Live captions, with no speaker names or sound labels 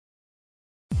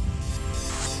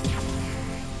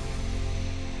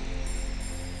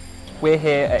We're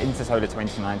here at Intersolar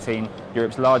 2019,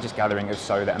 Europe's largest gathering of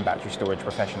solar and battery storage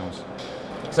professionals.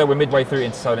 So we're midway through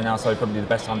Intersolar now, so probably the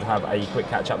best time to have a quick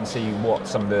catch up and see what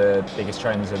some of the biggest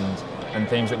trends and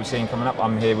themes that we're seeing coming up.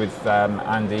 I'm here with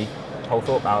Andy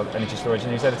Holthorpe, our energy storage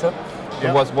news editor.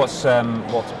 Yep. What's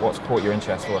caught your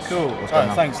interest? What's going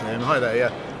on? Thanks, Liam. Hi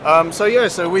there.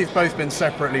 So we've both been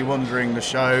separately wandering the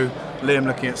show. Liam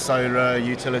looking at solar,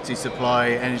 utility supply,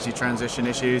 energy transition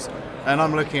issues, and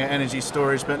I'm looking at energy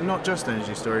storage, but not just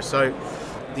energy storage. So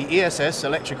the ESS,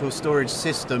 Electrical Storage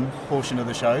System portion of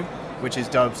the show, which is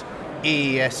dubbed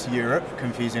EES Europe,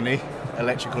 confusingly,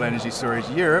 Electrical Energy Storage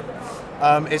Europe,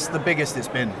 it's the biggest it's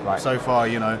been so far,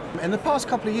 In the past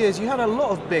couple of years, you had a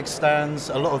lot of big stands,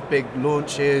 a lot of big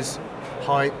launches,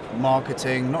 hype,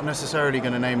 marketing, not necessarily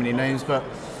going to name any names, but,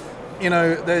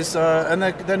 there's, and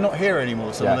they're not here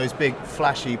anymore, some of those big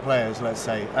flashy players, let's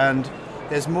say, and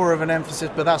there's more of an emphasis,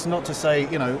 but that's not to say,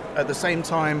 at the same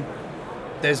time,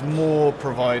 there's more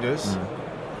providers.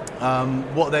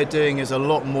 What they're doing is a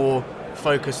lot more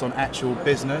focused on actual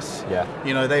business.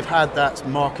 They've had that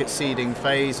market seeding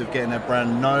phase of getting their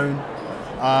brand known.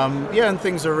 And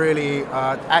things are really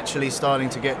actually starting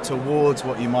to get towards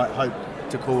what you might hope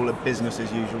to call a business as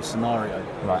usual scenario.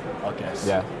 Right. I guess.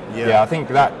 Yeah, I think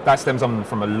that stems on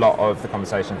from a lot of the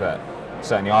conversations that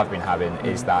certainly I've been having,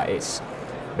 is that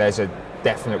there's a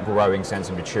definite growing sense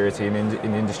of maturity in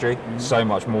the industry. So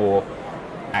much more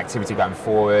activity going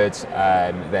forward,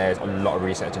 there's a lot of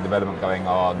research and development going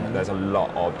on, there's a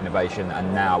lot of innovation,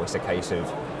 and now it's a case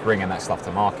of bringing that stuff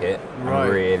to market and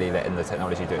really letting the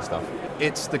technology do its stuff.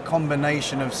 It's the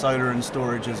combination of solar and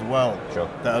storage as well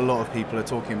that a lot of people are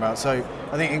talking about. So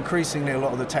I think increasingly a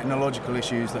lot of the technological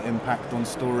issues that impact on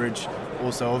storage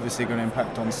also obviously going to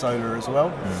impact on solar as well.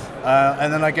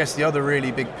 And then I guess the other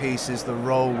really big piece is the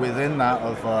role within that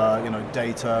of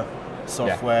data,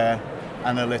 software,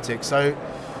 analytics. So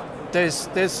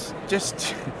there's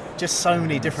just so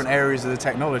many different areas of the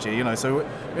technology, so we're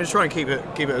going to try and keep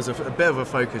it as a bit of a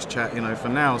focused chat, for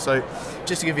now. So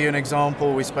just to give you an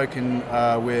example, we've spoken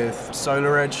with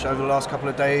SolarEdge over the last couple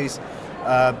of days.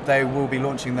 They will be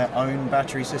launching their own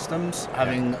battery systems,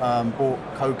 having bought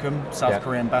Kokam, South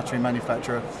Korean battery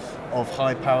manufacturer of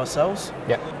high power cells.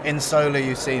 In solar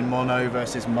you've seen mono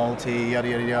versus multi, yada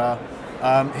yada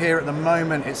yada. Here at the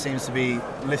moment it seems to be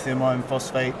lithium iron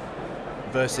phosphate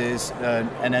versus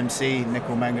NMC,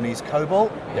 nickel manganese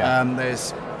cobalt.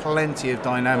 There's plenty of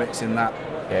dynamics in that.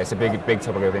 It's a big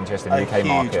topic of interest in the UK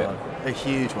market. A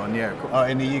huge one,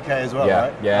 in the UK as well,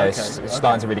 right? It's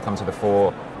starting to really come to the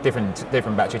fore.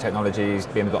 Different battery technologies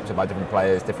being adopted by different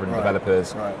players, different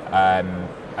developers,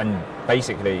 and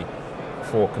basically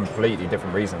for completely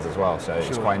different reasons as well. So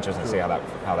it's quite interesting to see how that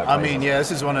plays.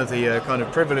 This is one of the kind of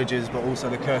privileges, but also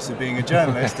the curse of being a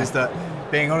journalist, is that,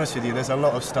 being honest with you, there's a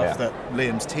lot of stuff that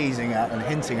Liam's teasing at and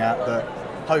hinting at that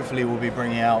hopefully we'll be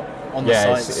bringing out on the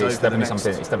site. It's definitely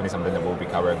something that we'll be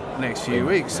covering next few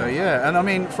weeks. So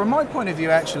and from my point of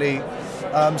view, actually,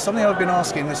 something I've been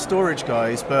asking the storage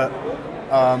guys, but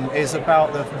is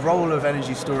about the role of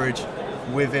energy storage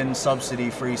within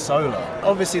subsidy-free solar.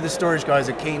 Obviously the storage guys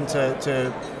are keen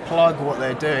to plug what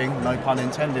they're doing, no pun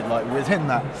intended, like within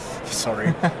that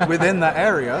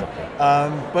area,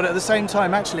 but at the same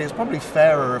time actually it's probably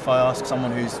fairer if I ask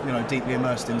someone who's deeply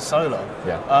immersed in solar.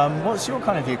 What's your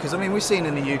kind of view? Because we've seen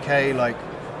in the UK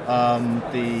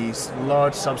the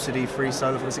large subsidy-free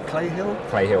solar, was it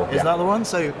Clayhill? Is that the one?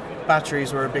 So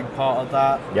batteries were a big part of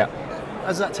that.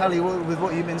 Does that tally with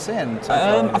what you've been seeing so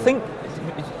far? I think,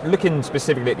 looking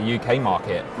specifically at the UK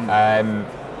market,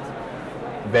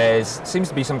 there seems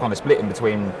to be some kind of split in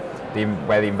between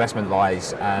where the investment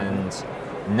lies, and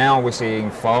now we're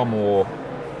seeing far more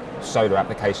solar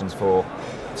applications for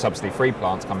subsidy-free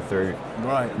plants come through.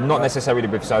 Not necessarily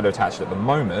with solar attached at the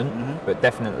moment, but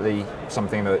definitely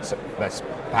something that's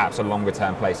perhaps a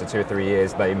longer-term play. So 2 or 3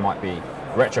 years they might be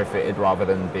retrofitted rather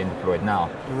than being deployed now.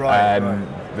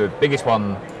 The biggest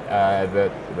one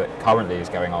that currently is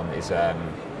going on is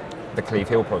the Cleve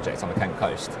Hill project on the Kent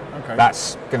coast.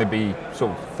 That's going to be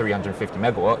sort of 350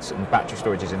 megawatts, and battery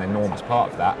storage is an enormous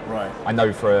part of that. I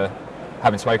know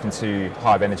having spoken to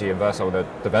Hive Energy and Versol, the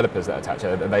developers that attach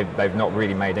it, they've not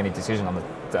really made any decision on the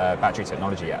battery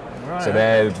technology yet. So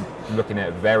they're looking at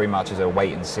it very much as a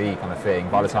wait and see kind of thing.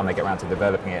 By the time they get around to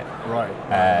developing it,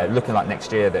 looking like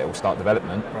next year that it will start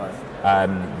development,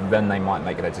 then they might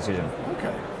make their decision.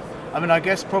 I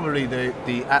guess probably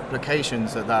the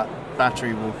applications that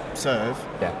battery will serve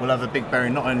will have a big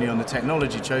bearing not only on the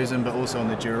technology chosen, but also on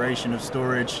the duration of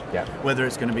storage, whether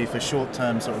it's going to be for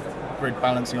short-term sort of grid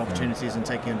balancing opportunities and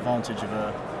taking advantage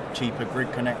of cheaper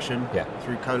grid connection Yeah.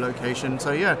 through co-location.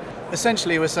 So yeah,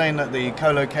 essentially we're saying that the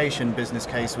co-location business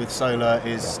case with solar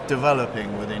is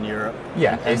developing within Europe.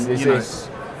 Yeah, And,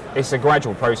 it's a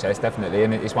gradual process, definitely,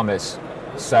 and it's one that's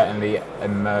certainly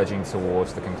emerging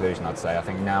towards the conclusion, I'd say. I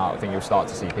think you'll start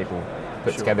to see people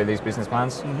put together these business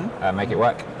plans, make it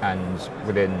work, and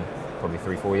within probably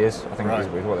 3-4 years, I think is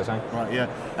what they're saying. Right, yeah.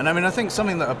 And I mean, I think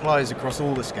something that applies across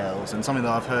all the scales, and something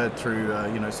that I've heard through,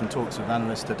 some talks with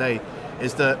analysts today,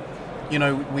 is that,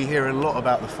 we hear a lot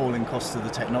about the falling costs of the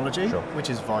technology, which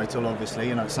is vital, obviously.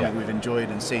 It's something we've enjoyed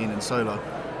and seen in solar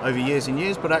over years and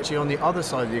years, but actually on the other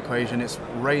side of the equation, it's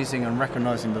raising and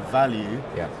recognizing the value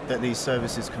that these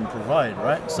services can provide,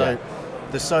 right? So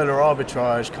the solar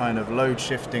arbitrage kind of load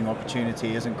shifting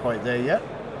opportunity isn't quite there yet.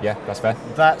 Yeah, that's fair.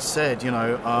 That said,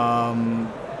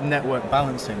 network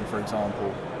balancing, for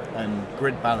example, and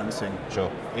grid balancing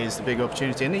is the big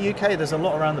opportunity. In the UK, there's a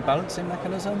lot around the balancing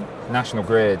mechanism. National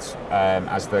Grid,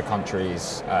 as the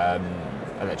country's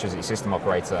electricity system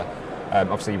operator,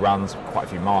 obviously runs quite a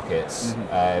few markets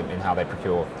in how they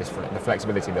procure the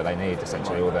flexibility that they need,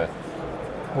 essentially,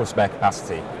 or spare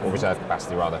capacity, or reserve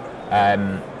capacity rather.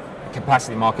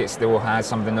 Capacity market still has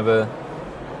something of a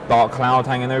dark cloud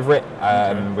hanging over it,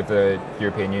 with the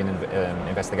European Union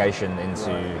investigation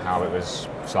into how it was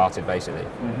started, basically.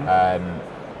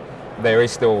 There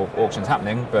is still auctions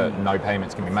happening, but no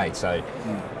payments can be made. So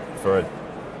for an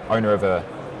owner of a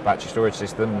battery storage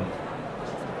system,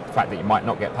 the fact that you might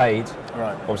not get paid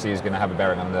obviously is going to have a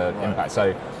bearing on the impact.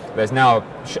 So there's now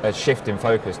a shift in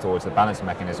focus towards the balancing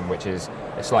mechanism, which is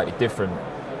a slightly different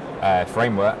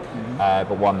framework,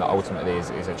 but one that ultimately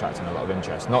is attracting a lot of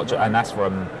interest. And that's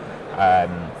from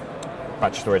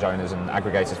battery storage owners and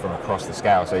aggregators from across the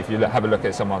scale. So if you have a look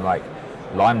at someone like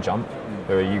LimeJump,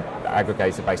 who are a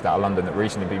aggregator based out of London that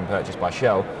recently been purchased by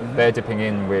Shell, they're dipping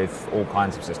in with all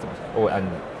kinds of systems, all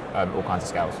kinds of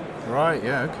scales. Right,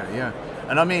 yeah, okay, yeah.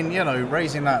 And I mean,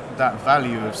 raising that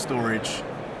value of storage,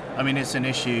 I mean, it's an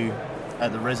issue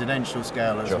at the residential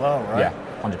scale as well, right? Yeah,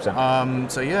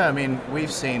 100%. So yeah, I mean,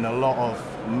 we've seen a lot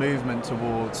of movement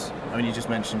towards, I mean, you just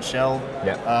mentioned Shell.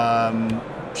 Yeah.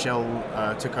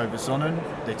 Shell took over Sonnen,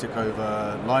 they took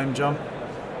over LimeJump,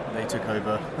 they took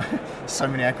over so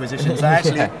many acquisitions.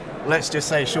 Actually, let's just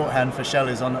say shorthand for Shell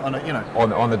is on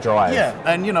the drive. Yeah,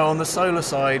 and on the solar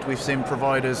side, we've seen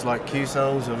providers like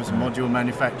Qcells, who was a module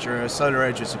manufacturer,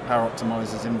 SolarEdge as power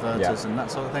optimizers, inverters, and that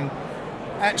sort of thing,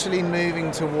 actually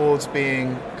moving towards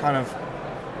being kind of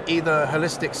either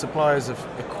holistic suppliers of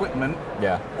equipment,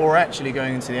 or actually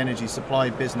going into the energy supply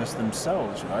business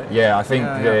themselves, right? Yeah, I think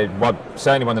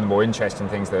certainly one of the more interesting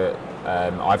things that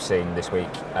I've seen this week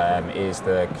is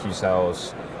the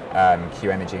Qcells Q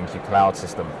Energy and Q Cloud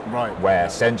system, where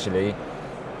essentially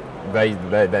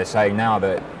they're saying now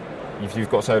that if you've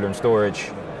got solar and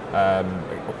storage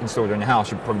installed in your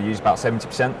house, you probably use about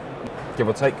 70%, give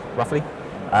or take, roughly.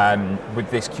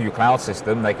 With this Q Cloud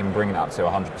system, they can bring it up to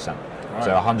 100%. So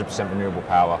 100% renewable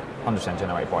power, 100%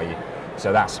 generated by you.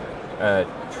 So that's a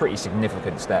pretty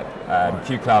significant step.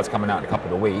 Q Cloud's coming out in a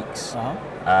couple of weeks.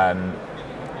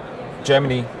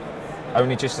 Germany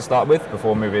only just to start with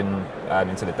before moving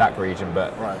into the DACH region,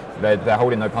 but they're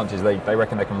holding no punches. They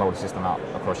reckon they can roll the system out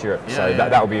across Europe.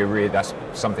 That will be that's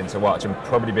something to watch, and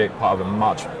probably be part of a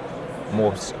much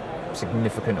more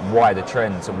significant and wider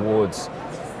trend towards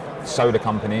solar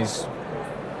companies,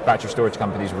 battery storage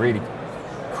companies really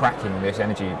cracking this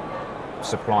energy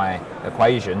supply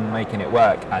equation, making it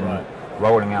work, and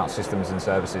rolling out systems and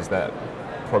services that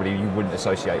probably you wouldn't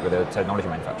associate with a technology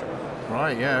manufacturer.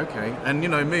 Right, yeah, okay. And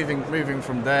moving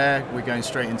from there, we're going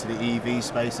straight into the EV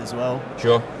space as well.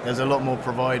 Sure. There's a lot more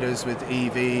providers with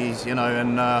EVs,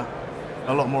 and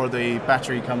a lot more of the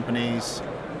battery companies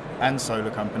and solar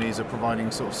companies are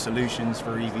providing sort of solutions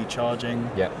for EV charging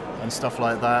and stuff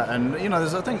like that. And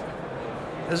I think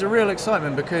there's a real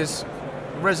excitement because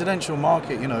the residential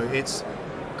market, it's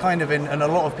kind of in a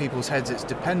lot of people's heads, it's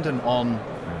dependent on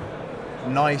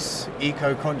nice,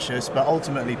 eco-conscious, but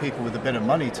ultimately people with a bit of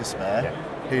money to spare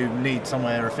who need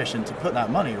somewhere efficient to put that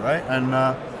money, right?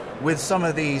 And with some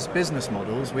of these business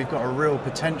models, we've got a real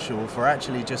potential for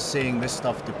actually just seeing this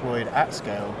stuff deployed at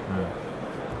scale,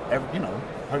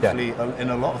 hopefully in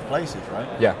a lot of places, right?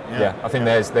 Yeah. I think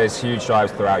there's huge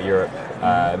drives throughout Europe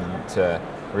to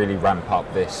really ramp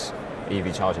up this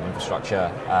EV charging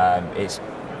infrastructure.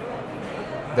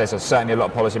 There's certainly a lot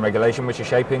of policy and regulation which is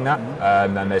shaping that,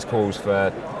 and there's calls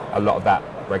for a lot of that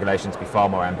regulation to be far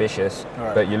more ambitious.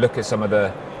 But you look at some of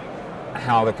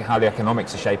how the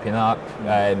economics are shaping up.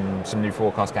 Some new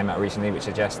forecasts came out recently which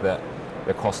suggest that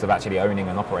the cost of actually owning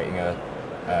and operating a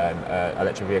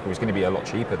electric vehicle is going to be a lot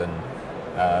cheaper than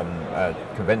a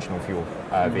conventional fuel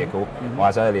vehicle by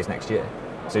as early as next year.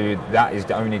 So that is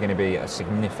only going to be a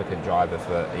significant driver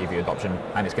for EV adoption,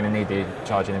 and it's going to need the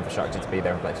charging infrastructure to be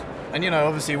there in place. And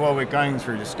obviously while we're going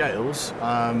through the scales,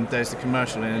 there's the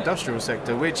commercial and industrial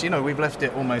sector, which we've left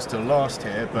it almost to last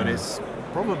here, but it's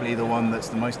probably the one that's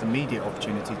the most immediate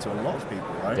opportunity to a lot of people,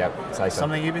 right? Yeah, say so.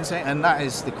 Something you've been saying, and that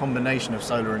is the combination of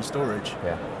solar and storage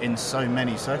in so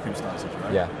many circumstances,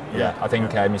 right? Yeah. I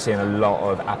think you're seeing a lot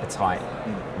of appetite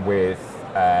with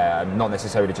not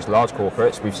necessarily just large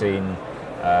corporates. We've seen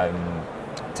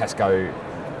Tesco,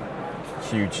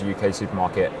 huge UK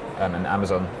supermarket, and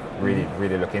Amazon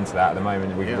really look into that at the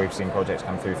moment. We've seen projects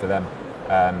come through for them,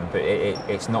 but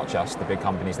it's not just the big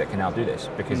companies that can now do this,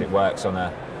 because it works on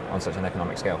such an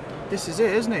economic scale. This is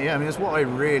it, isn't it? Yeah, I mean, that's what I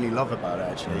really love about it,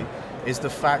 actually, is the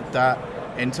fact that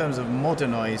in terms of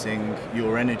modernising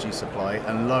your energy supply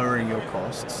and lowering your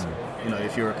costs,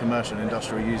 if you're a commercial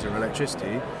industrial user of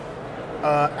electricity,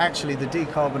 actually the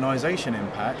decarbonisation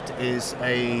impact is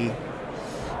a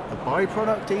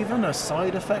byproduct, even a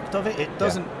side effect of it. It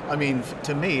doesn't, I mean,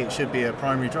 to me it should be a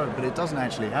primary driver, but it doesn't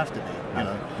actually have to be,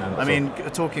 No, I mean,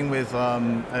 talking with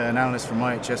an analyst from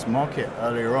IHS Markit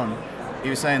earlier on, he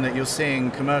was saying that you're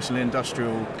seeing commercial and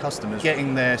industrial customers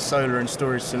getting their solar and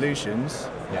storage solutions,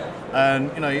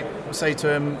 and say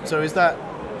to him, so is that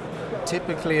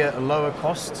typically at a lower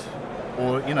cost?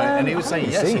 Or and he was saying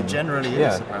yes, it generally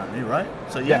is, apparently, right?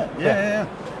 So yeah.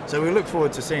 So we look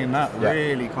forward to seeing that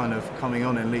really kind of coming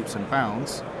on in leaps and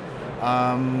bounds.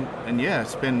 And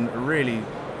it's been really,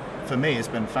 for me, it's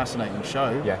been a fascinating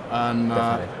show. Yeah, and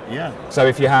definitely. So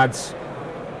if you had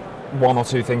one or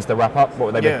two things to wrap up, what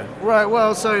would they be? Yeah, right.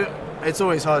 Well, so it's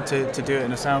always hard to do it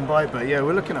in a soundbite, but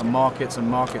we're looking at markets and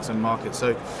markets and markets.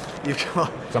 So you've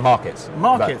got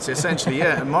markets essentially,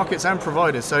 and markets and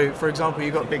providers. So for example,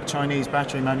 you've got big Chinese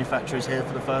battery manufacturers here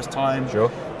for the first time.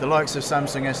 Sure. The likes of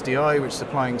Samsung SDI, which is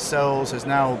supplying cells, has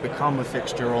now become a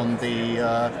fixture on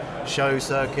the show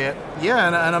circuit.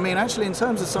 And I mean, actually, in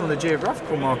terms of some of the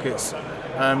geographical markets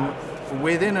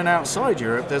within and outside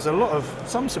Europe, there's a lot of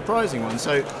some surprising ones.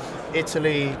 So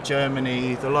Italy,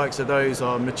 Germany, the likes of those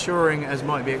are maturing as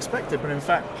might be expected, but in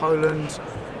fact Poland,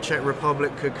 Czech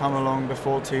Republic could come along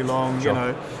before too long,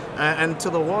 Sure. And to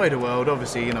the wider world,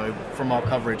 obviously, from our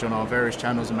coverage on our various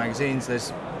channels and magazines,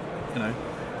 there's,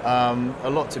 a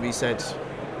lot to be said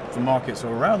for markets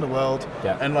all around the world,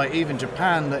 and like even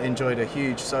Japan that enjoyed a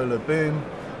huge solar boom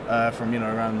from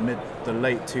around the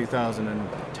late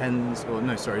 2010s, or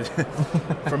no, sorry,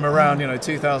 from around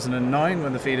 2009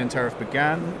 when the feed-in tariff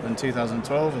began, and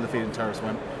 2012 when the feed-in tariffs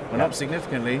went up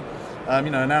significantly.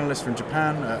 An analyst from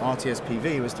Japan, RTS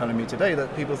PV, was telling me today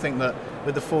that people think that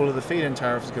with the fall of the feed-in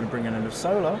tariff is going to bring an end of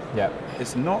solar.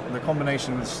 It's not. The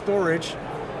combination with storage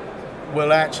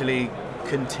will actually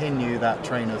continue that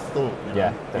train of thought.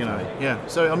 Definitely.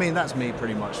 So I mean, that's me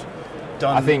pretty much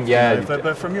done. I think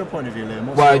but from your point of view,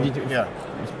 Liam,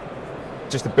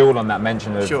 just to build on that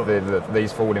mention of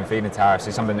these falling feed-in tariffs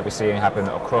is something that we're seeing happen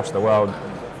across the world.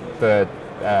 The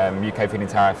UK feed-in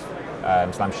tariff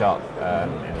slammed shut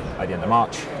at the end of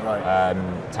March.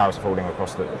 Tariffs are falling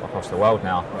across the world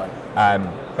now,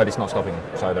 but it's not stopping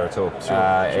solar at all.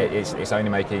 It's only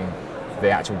making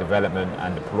the actual development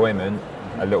and deployment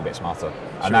a little bit smarter,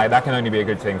 and that can only be a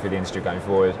good thing for the industry going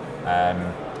forward.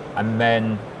 And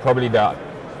then probably the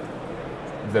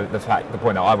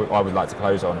point that I would like to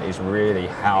close on is really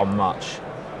how much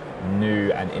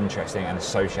new and interesting and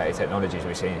associated technologies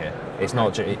we're seeing here. It's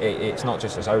not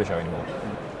just a solar show anymore.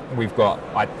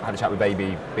 I had a chat with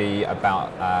ABB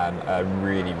about a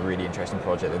really, really interesting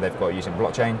project that they've got using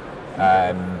blockchain.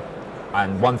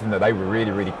 And one thing that they were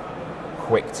really, really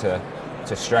quick to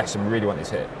stress and really wanted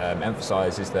to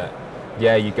emphasize is that,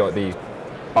 you've got these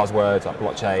buzzwords like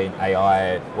blockchain,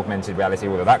 AI, augmented reality,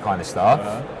 all of that kind of stuff.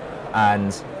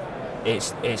 And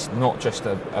it's not just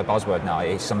a buzzword now,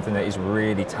 it's something that is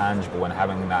really tangible and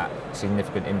having that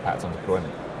significant impact on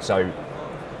deployment. So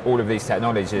all of these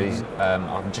technologies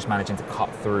are just managing to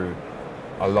cut through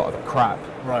a lot of the crap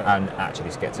and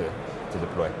actually get to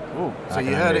deploy. Ooh, so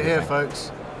you heard it here,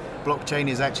 folks. Blockchain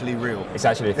is actually real. It's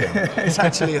actually a thing. It's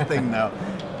actually a thing now.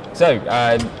 So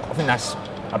I think that's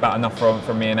about enough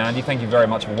from me and Andy. Thank you very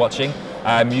much for watching.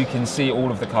 You can see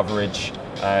all of the coverage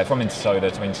from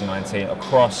Intersolar 2019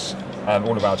 across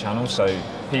all of our channels. So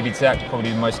PV Tech,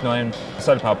 probably the most known,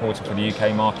 Solar Power Portal for the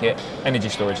UK market, Energy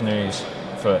Storage News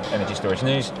for Energy Storage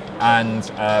News,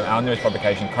 and our newest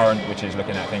publication, Current, which is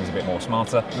looking at things a bit more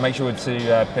smarter. Make sure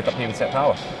to pick up PV Tech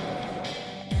Power.